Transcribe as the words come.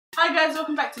Hi guys,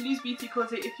 welcome back to Lou's Beauty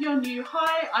Closet. If you're new,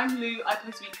 hi, I'm Lou. I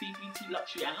post weekly beauty,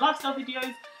 luxury and lifestyle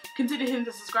videos. Consider hitting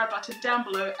the subscribe button down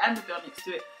below and the bell next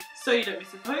to it so you don't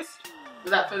miss a post.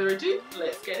 Without further ado,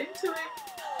 let's get into it.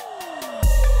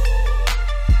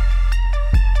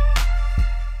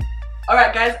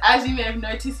 Alright guys, as you may have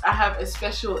noticed, I have a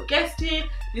special guest here.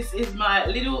 This is my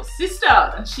little sister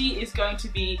and she is going to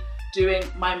be doing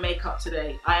my makeup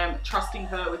today. I am trusting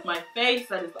her with my face.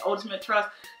 That is the ultimate trust.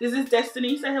 This is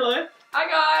Destiny. Say hello.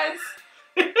 Hi guys.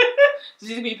 She's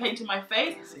going to be painting my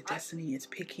face. So Destiny is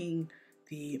picking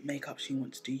the makeup she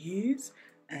wants to use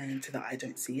and so that I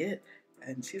don't see it.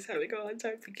 And she's having a hard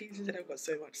time picking. She said I've got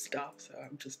so much stuff, so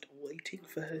I'm just waiting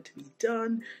for her to be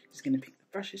done. She's going to pick the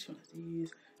brushes she wants to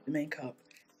use, the makeup,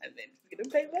 and then she's going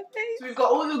to paint my face. So we've got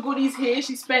all the goodies here.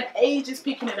 She spent ages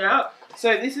picking it out.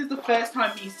 So this is the first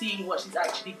time me seeing what she's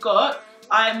actually got.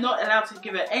 I am not allowed to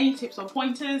give her any tips or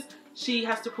pointers. She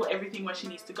has to put everything where she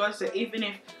needs to go. So even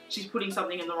if she's putting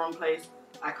something in the wrong place,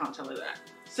 I can't tell her that.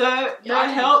 So no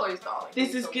help.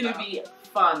 This is going to be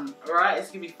fun, alright? It's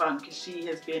going to be fun because she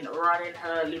has been running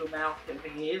her little mouth over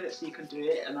here that she can do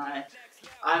it, and I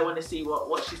want to see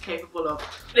what she's capable of.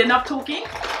 Enough talking.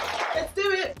 Let's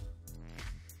do it.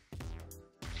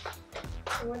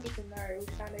 I wanted to know which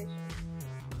foundation.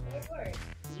 Don't worry.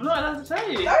 I'm not allowed to tell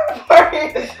you. Don't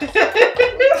worry.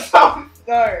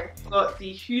 No. Got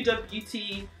the Huda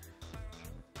Beauty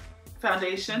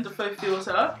foundation, the faux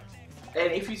filter.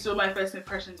 And if you saw my first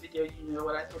impressions video, you know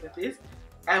what I thought of this.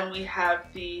 And we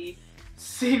have the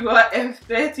Sigma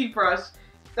F30 brush.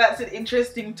 That's an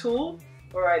interesting tool.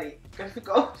 Alrighty, go for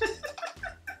gold.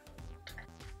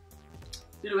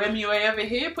 Little MUA over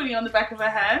here, putting it on the back of her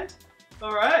hand.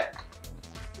 Alright.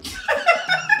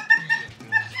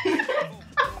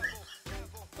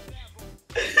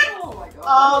 Oh my god.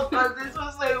 Oh god, this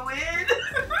was so weird.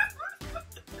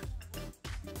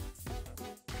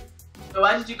 So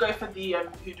why did you go for the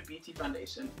Huda Beauty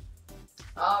foundation?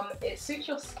 It suits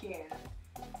your skin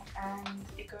and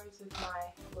it goes with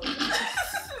my look.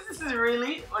 This is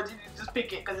really? Or did you just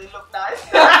pick it because it looked nice?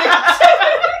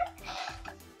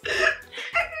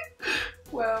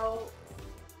 Well,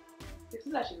 this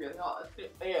is actually really hard.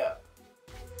 Yeah.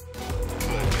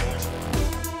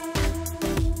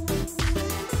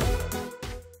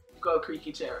 Got a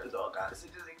creaky chair as well, guys, so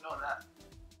just ignore that.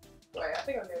 Wait, I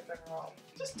think I'm doing something wrong.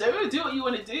 Just do what you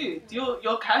want to do. Do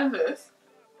your canvas.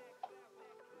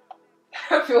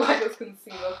 I feel like it's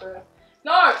concealer first.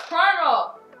 No, it's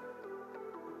primer!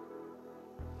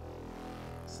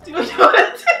 Just do what you want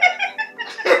to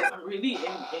do. I'm really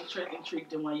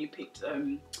intrigued in why you picked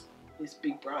this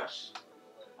big brush.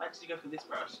 Why did you go for this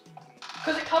brush?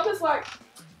 Because it covers like,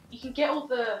 you can get all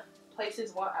the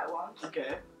places one at once.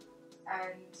 Okay.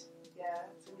 And yeah,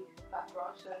 it's a really fat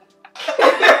brush. So.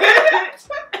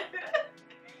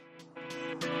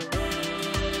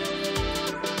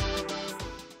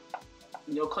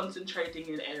 You're concentrating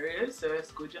in areas, so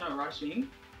it's good you're not rushing.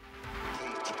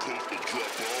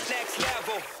 Next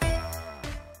level.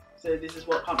 So this is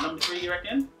what, pump number 3, you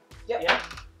reckon? Yep. Yeah?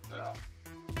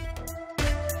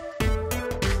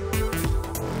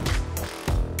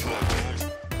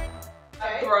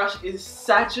 That brush is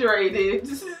saturated.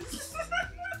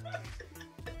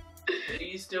 Are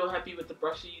you still happy with the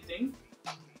brush you're using?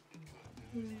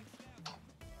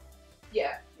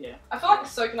 Yeah. Yeah. I feel like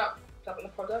it's soaking up in the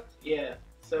product. Yeah.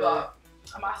 So But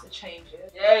I might have to change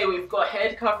it. yay, we've got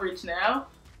head coverage now.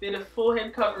 Bit of full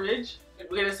head coverage.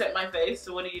 We're gonna set my face.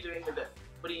 So what are you doing with it?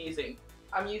 What are you using?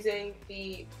 I'm using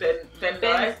the Ben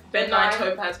 9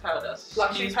 Topaz powder.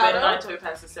 Luxury Use powder? Ben 9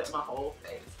 Topaz to set my whole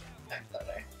face.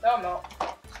 No, I'm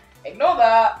not. Ignore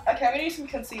that. Okay, I'm gonna use some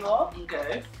concealer.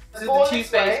 Okay. This is Born the Too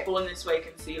This Way. Faced Born This Way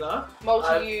concealer.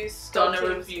 Multi-use. Done a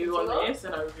sculpting review concealer. on this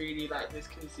and I really like this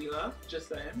concealer. Just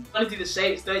saying. You want to do the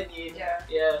shapes, don't you? Yeah.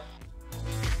 Yeah.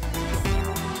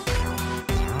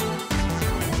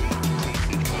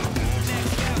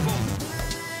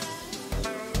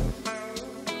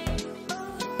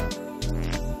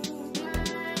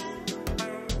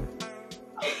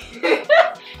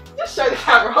 Just show the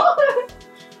camera.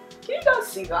 Can you guys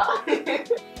see that?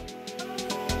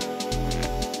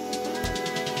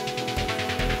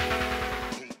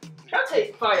 Try to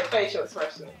take fire facial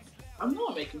expressions. I'm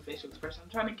not making facial expressions. I'm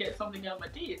trying to get something out of my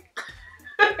teeth.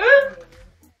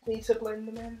 Need to blend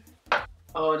them in.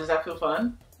 Oh, does that feel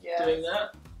fun? Yeah. Doing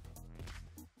that?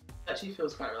 Actually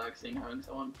feels quite relaxing having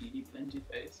someone beauty blend your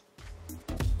face.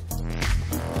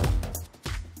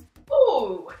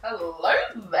 Ooh, hello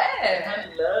there.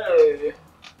 Hello.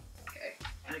 Okay,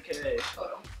 Okay.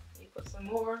 hold on. Let me put some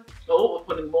more. Oh, we're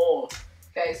putting more.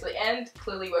 Okay, so the end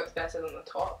clearly works better than the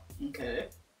top. Okay.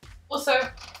 Also,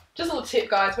 Just a little tip,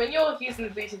 guys. When you're using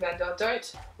the beauty blender,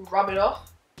 don't rub it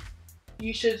off.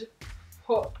 You should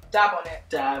dab on it.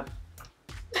 Dab.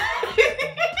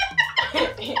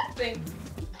 Think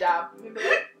dab. Remember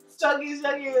that? Stuggy,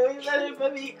 let it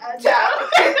for me. Dab.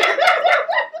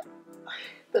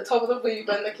 The top of the beauty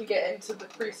blender can get into the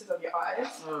creases of your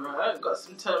eyes. Alright, got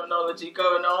some terminology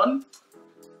going on.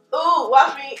 Ooh,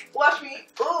 wash me, wash me,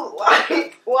 ooh, wash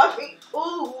me, wash me,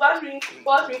 ooh, wash me,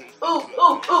 wash me, ooh,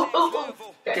 ooh, ooh, ooh, ooh.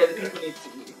 Okay, the people need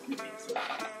to.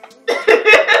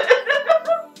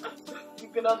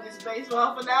 We've been on this space for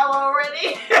half an hour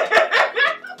already.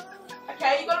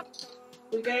 Okay,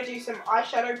 we're gonna do some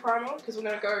eyeshadow primer because we're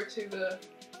gonna go to the.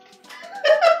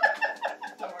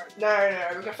 No,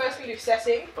 we're gonna first do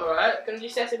setting. Alright. We're gonna do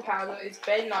setting powder. It's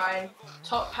Ben 9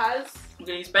 Topaz. We're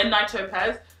gonna use Ben 9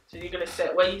 Topaz. So you're gonna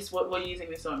set what are you using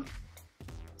this on?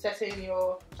 Setting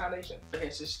your foundation. Okay,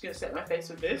 so she's gonna set my face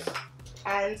with this.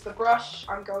 And the brush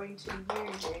I'm going to be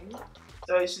using.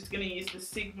 So she's gonna use the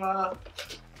Sigma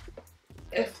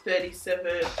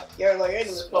F37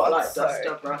 Spotlight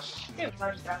Duster brush. Yeah,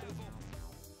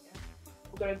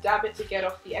 we're gonna dab it to get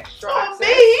off the extra Oh, access.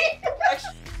 me!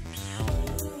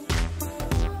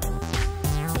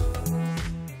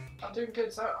 I'm doing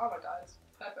good, so oh my god, it's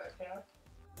perfect, you know.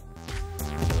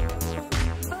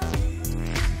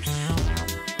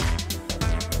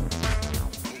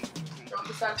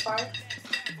 Satisfying.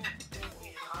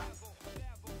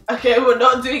 Okay, we're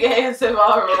not doing ASMR,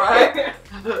 alright?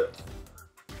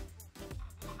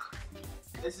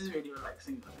 This is really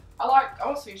relaxing though. I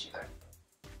want sushi though.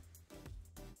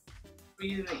 We're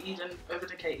using the Eden, over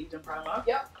the K Eden primer.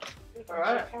 Yep.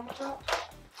 Alright.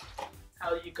 How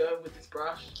are you going with this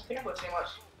brush? I think I put too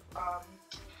much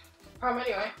primer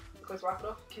anyway, because wrap it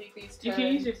off. Can you please turn... You can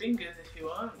use your fingers if you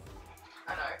want.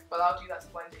 I know, but I'll do that to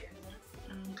blend it in.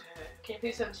 Okay. Can you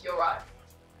please turn to your right?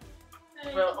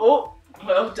 Well,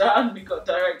 well done. We got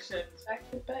directions. Stack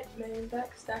the back, man,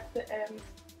 back, stack the M's.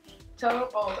 Tell them,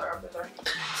 oh, sorry.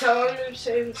 Tell them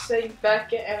to say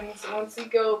back at M's. Once you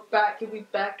go back, you'll be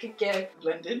back again.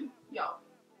 Blended. Yo.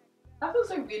 That feels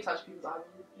so weird touching people's eyes,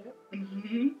 you know?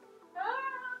 Mm-hmm.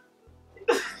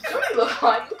 Don't you look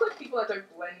like people that don't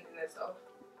blend in their stuff.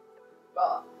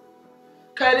 But.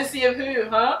 Courtesy of who,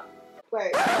 huh?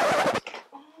 Wait.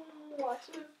 Oh, I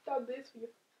should have done this for your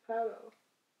powder.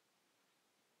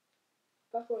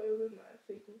 That's what it was in there,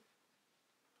 thinking.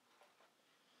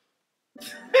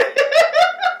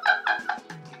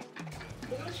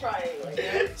 I'm gonna try anyway,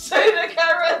 yeah? Show the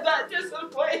camera that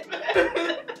disappointment.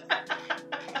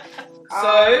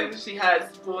 So, she has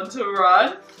Born to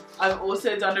Run. I've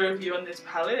also done a review on this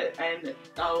palette and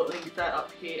I'll link that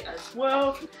up here as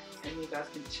well. And you guys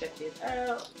can check it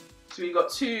out. So we got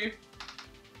 2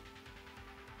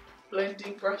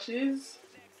 blending brushes.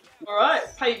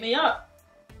 Alright, paint me up.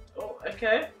 Oh,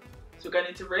 okay. So we're going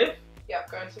into Riff. Yeah,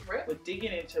 going to Riff. We're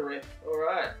digging into Riff.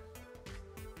 Alright.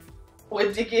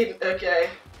 We're digging, okay.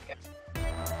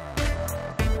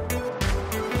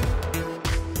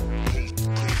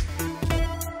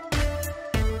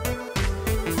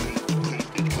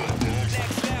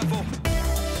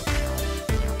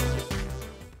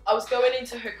 I was going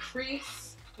into her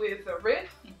crease with the Riff,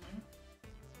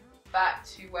 back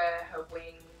to where the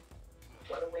wing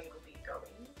will be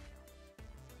going.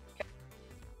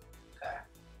 Okay.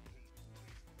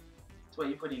 So where are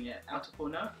you putting it? Outer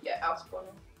corner? Yeah, outer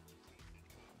corner.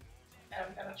 And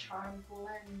I'm gonna try and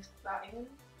blend that in.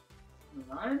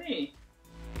 Alrighty.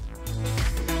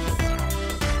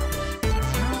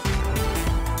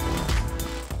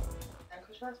 And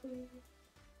contrast, please.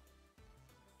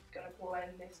 Gonna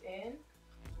blend this in.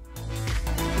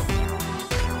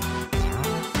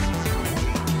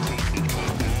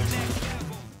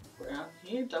 Around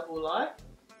here, double light.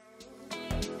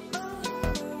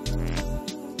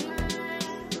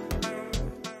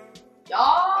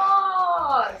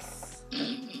 Yes!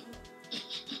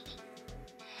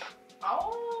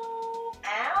 Oh,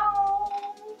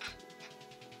 ow!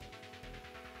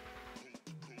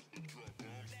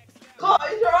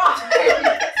 Close your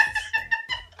eyes!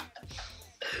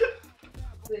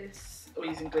 This. We're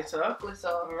using glitter. Glitter.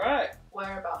 Alright.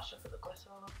 Whereabouts should I put the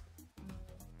glitter?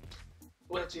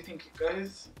 Where do you think it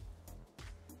goes?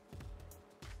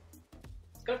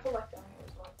 It's gonna put like down here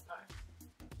as well. No.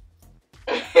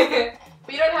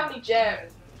 But you don't have any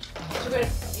gems. So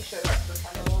you show that to the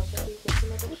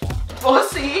camera.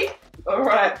 Bossy!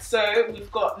 Alright, so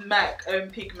we've got MAC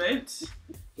pigment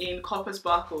in Copper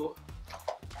Sparkle.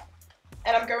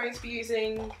 And I'm going to be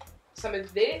using some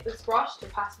of this brush to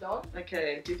pass it on.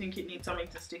 Okay, do you think it needs something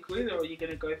to stick with or are you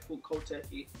going to go full cold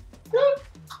turkey?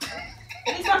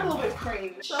 It needs like a little bit of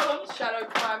cream. Shadow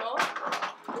primer.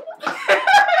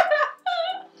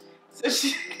 What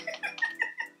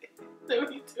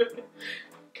are you doing?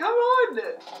 Come on!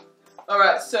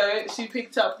 Alright, so she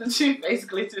picked up the Too Faced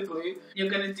glitter glue. You're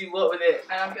gonna do what with it?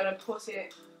 And I'm gonna put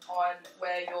it on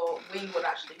where your wing would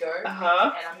actually go.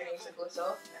 Uh-huh. And I'm gonna use the glitter.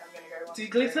 And I'm gonna go Do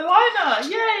glitter liner!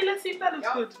 Yay! Let's see if that looks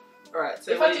good. Alright,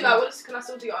 so if I do that, can I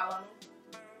still do eyeliner?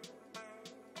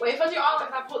 Wait, if I do eyeliner,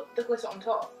 can I put the glitter on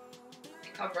top?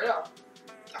 Cover it up.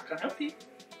 I can help you.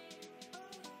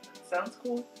 Sounds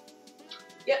cool.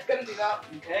 Yep, gonna do that.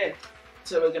 Okay.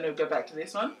 So we're gonna go back to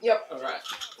this one? Yep. Alright.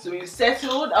 So we've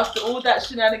settled after all that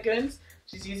shenanigans.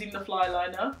 She's using the fly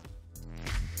liner.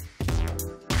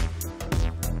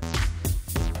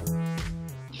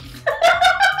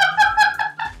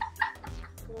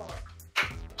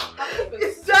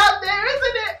 It's down there,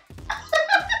 isn't it?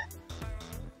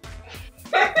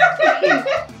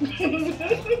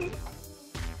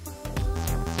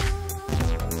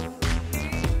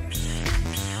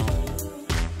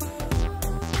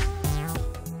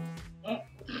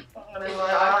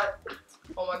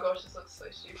 Oh my gosh, this looks so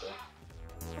stupid.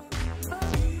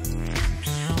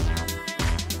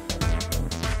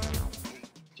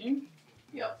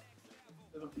 Yep.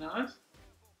 Does it look nice?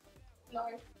 No.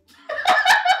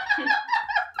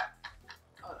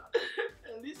 Oh, no.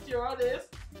 At least you're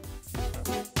honest.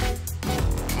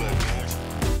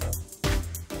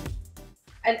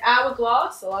 An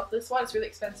hourglass. I love this one. It's really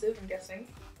expensive, I'm guessing.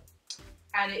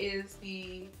 And it is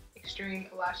the Extreme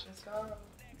Lash Mascara.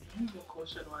 Your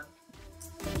caution one.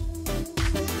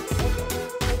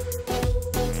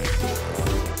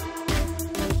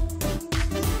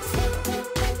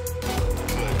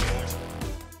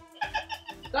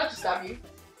 Did I just stab you?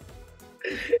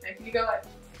 Okay, can you go like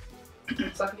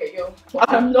so I can get your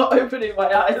I'm not opening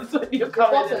my eyes when you're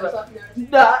coming bottom in. so I can go.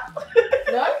 Nah.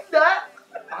 No? Nah.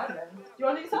 Fine then. You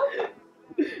want to do something?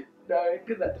 No,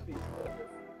 because that defeats the purpose.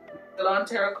 Salon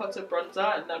Terracotta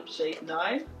Bronzer and I'm shade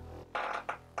 9.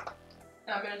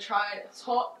 And I'm going to try and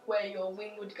top where your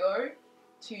wing would go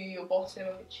to your bottom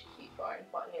of your cheekbone,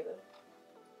 but near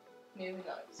the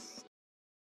nose.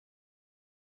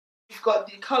 We've got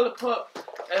the Colourpop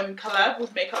collab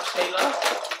with makeupchallenge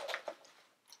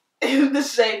in the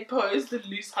shade Pose, the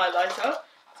loose highlighter.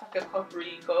 It's like a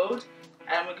coppery gold.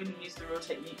 And we're going to use the Real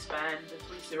Techniques band, the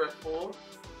 304.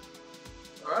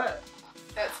 Alright.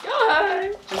 Let's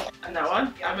go! And that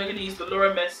one. And we're going to use the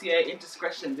Laura Mercier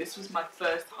Indiscretion. This was my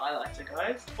first highlighter,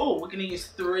 guys. Oh, we're going to use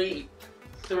three,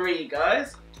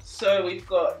 guys. So we've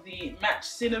got the Match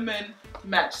Cinnamon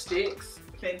Matchsticks,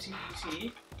 Fenty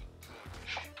Beauty,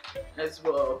 as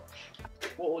well.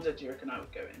 What order do you reckon I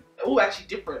would go in? All actually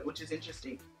different, which is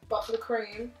interesting. But for the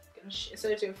cream,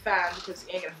 instead of doing fan, because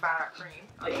you ain't going to fan out cream.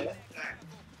 Yeah.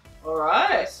 No.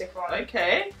 Alright. Stick on.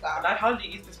 Okay. And I hardly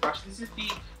use this brush. This is the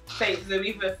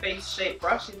Zoeva Face Shape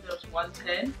Brush in the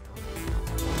 110.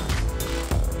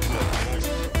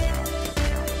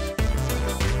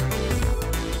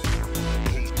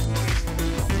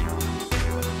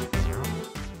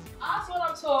 That's what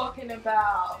I'm talking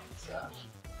about.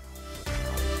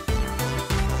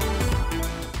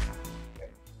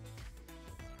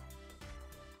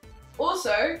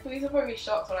 Also, please will probably be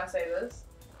shocked when I say this.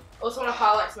 I also want to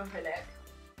highlight some of her neck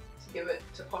to give it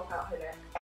to pop out her neck.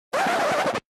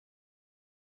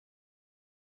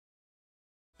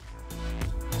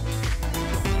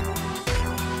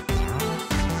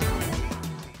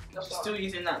 She's still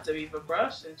using that Zoeva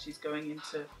brush and she's going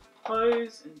into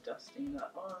Pose and dusting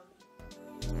that on.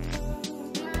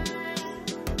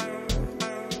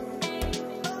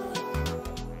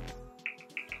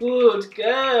 Good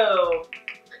girl.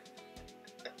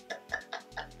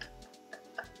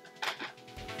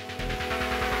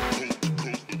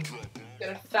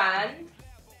 Gonna fan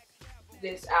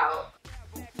this out.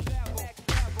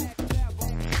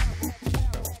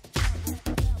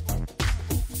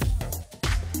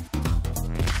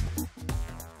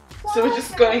 So we're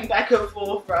just going back and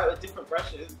forth right with different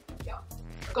brushes. Yeah.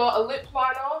 Got a lip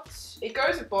liner. It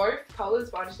goes with both colours,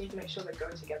 but I just need to make sure they go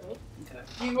together. Okay.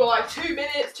 You were like 2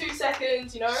 minutes, 2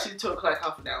 seconds, you know? She took like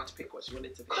half an hour to pick what she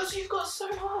wanted to pick. Because you've got so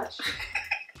much.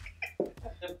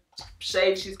 The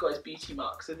shade she's got is Beauty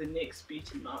Mark, so the NYX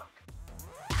Beauty Mark.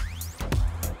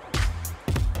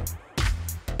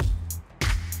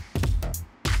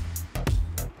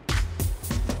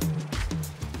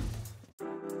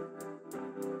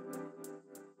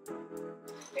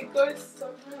 It goes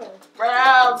so well.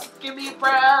 Brows! Give me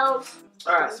brows!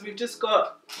 Alright, so we've just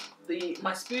got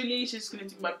my spoolie, she's going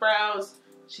to do my brows.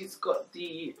 She's got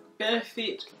the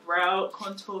Benefit Brow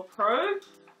Contour Pro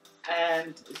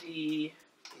and the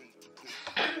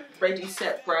Ready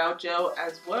Set Brow Gel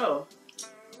as well.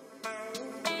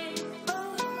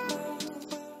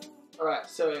 Alright, Alright,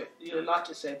 so your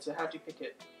lighter shade, so how do you pick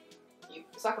it?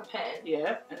 It's like a pen.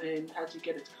 Yeah, and then how do you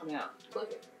get it to come out?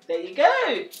 Click it. There you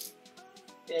go!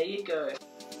 There you go.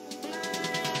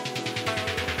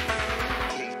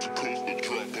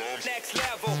 Next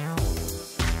level.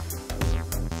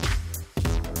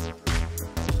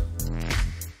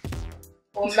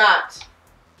 Or matte.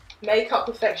 Makeup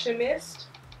Perfection Mist.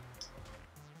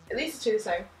 These are two the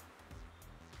same.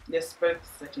 Yes, both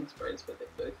setting sprays, but they're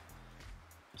both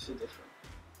two different.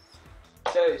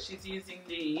 So she's using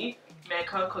the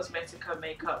Macao Cosmetica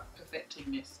Makeup Perfecting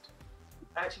Mist.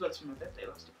 I actually got this for my birthday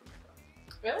last year for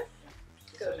makeup. Really?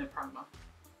 It's good. No primer.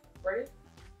 Ready?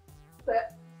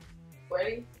 Set.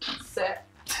 Ready? Set.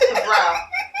 Brow.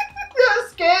 You're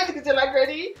scared because you're like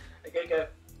ready. Okay, go.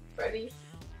 Ready?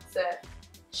 Set.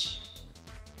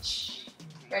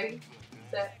 Ready?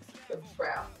 Set.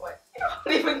 Brow. Wait. I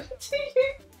don't even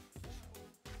continue.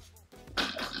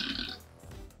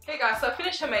 Okay guys, so I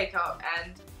finished her makeup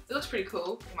and it looks pretty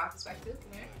cool in my perspective,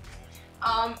 you know.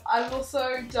 I've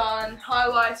also done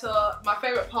highlighter. My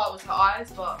favourite part was her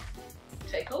eyes, but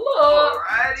take a look.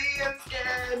 Alrighty, I'm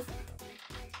scared.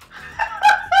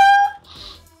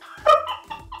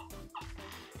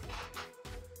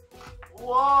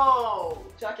 Whoa.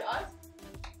 Do you like your eyes?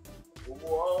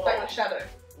 Whoa. Like the shadow.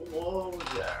 Whoa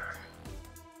there.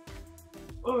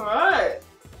 Alright.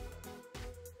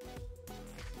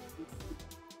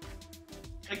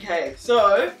 Okay,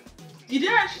 so you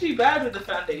didn't actually do bad with the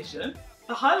foundation.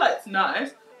 The highlight's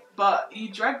nice, but you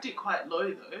dragged it quite low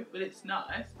though, but it's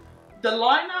nice. The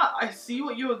liner, I see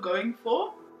what you were going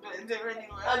for, but it didn't really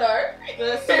work. I know. But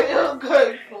that's what you were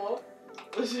going for.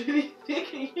 It was really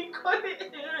thick and you got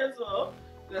it here as well.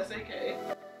 That's okay.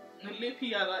 The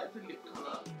lippy, I like the lip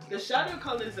colour. The shadow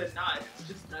colours are nice, it's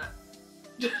just that.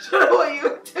 Just what you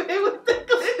were doing with the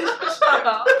glitter. Shut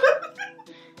up.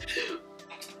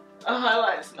 A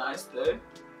highlight's nice though.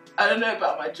 I don't know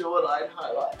about my jawline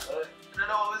highlight though. I don't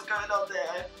know what was going on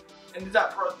there. And is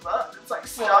that bronzer? It's like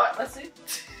stuck. Let's see.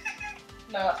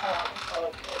 No, that's not. Oh,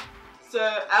 okay.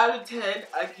 So out of 10,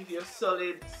 I give you a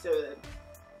solid 7.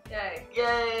 Yay.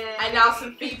 Yay! And now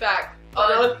some feedback.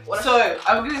 So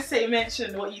I'm gonna say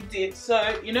mention what you did.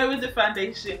 So you know with the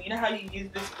foundation, you know how you use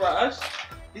this brush?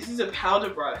 This is a powder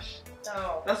brush.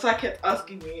 Oh. That's why I kept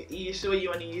asking you, are you sure you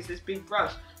want to use this big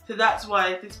brush? So that's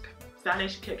why this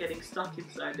foundation kept getting stuck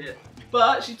inside it.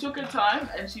 But she took her time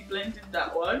and she blended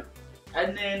that one.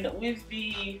 And then with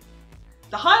the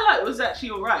highlight was actually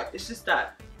alright. It's just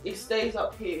that it stays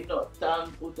up here, not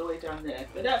down all the way down there.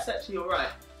 But that's actually alright.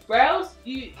 Brows,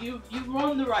 you were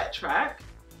on the right track.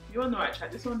 You're on the right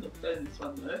track. This one looks better than this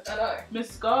one though. I know.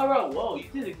 Mascara, whoa, you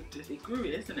did a good, it grew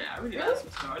it, isn't it? I really like this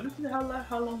mascara. Look at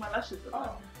how long my lashes are.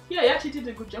 Oh. Yeah, you actually did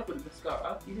a good job with the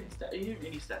mascara. You didn't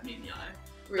really stab me in the eye.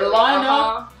 Really?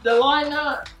 The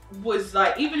liner was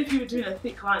like, even if you were doing a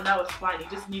thick line, that was fine. You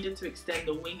just needed to extend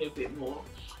the wing a bit more.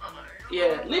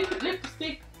 Yeah,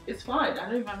 lipstick is fine. I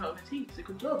don't even have it on my teeth. It's a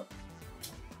good job.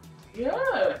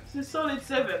 Yeah, it's a solid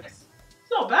 7. It's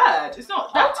not bad. It's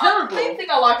not that terrible. The main thing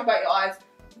I like about your eyes,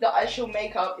 the actual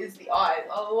makeup, is the eyes.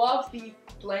 I love the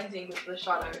blending with the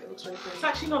shadow. It looks really pretty. It's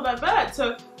actually not that bad.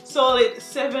 So solid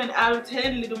 7 out of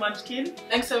 10, little munchkin.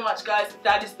 Thanks so much guys.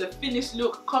 That is the finished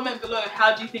look. Comment below,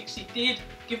 how do you think she did?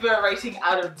 Give her a rating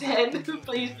out of 10.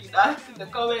 Please be nice in the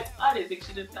comments. I didn't think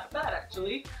she did that bad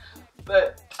actually.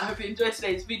 But I hope you enjoyed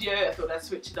today's video. I thought I'd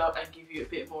switch it up and give you a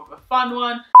bit more of a fun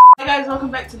one. Hey guys, welcome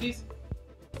back to Lucy.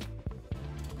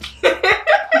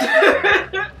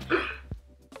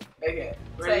 Okay,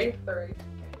 ready? Say 3.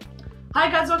 Hi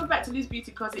guys, welcome back to Lose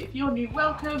Beauty Closet. If you're new,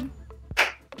 welcome.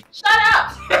 Shut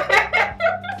up!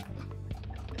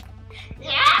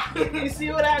 Yeah! You see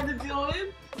what I have to deal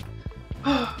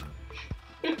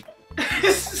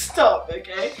with? Stop,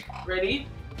 okay? Ready?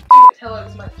 Tell her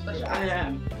it's my special. I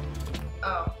am.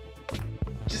 Oh.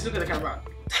 Just look at the camera.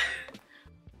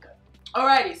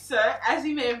 Alrighty, so as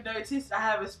you may have noticed, I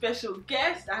have a special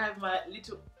guest. I have my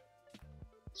little...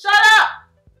 Shut up!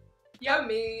 Yo,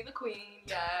 me, the queen.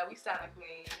 Yeah, we stand the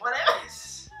queen. What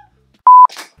else?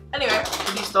 Anyway.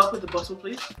 Can you stop with the bottle,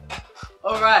 please?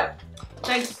 Alright.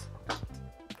 Thanks.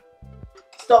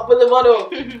 Stop with the bottle.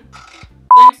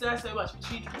 Thanks guys so much for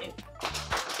tuning in.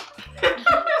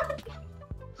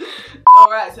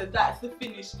 Alright, so that's the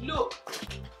finished look.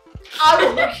 I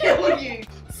will kill you.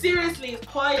 Seriously, it's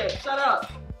quiet. Shut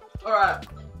up. Alright.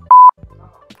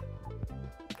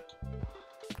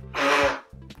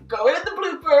 Go in at the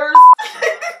bloopers.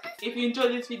 If you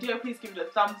enjoyed this video, please give it a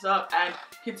thumbs up and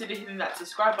consider hitting that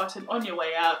subscribe button on your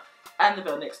way out and the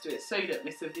bell next to it so you don't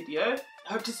miss a video.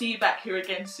 I hope to see you back here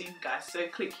again soon, guys. So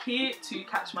click here to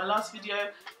catch my last video,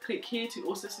 click here to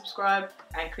also subscribe,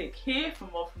 and click here for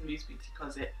more from Lou's Beauty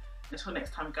Closet. Until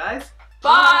next time, guys.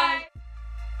 Bye!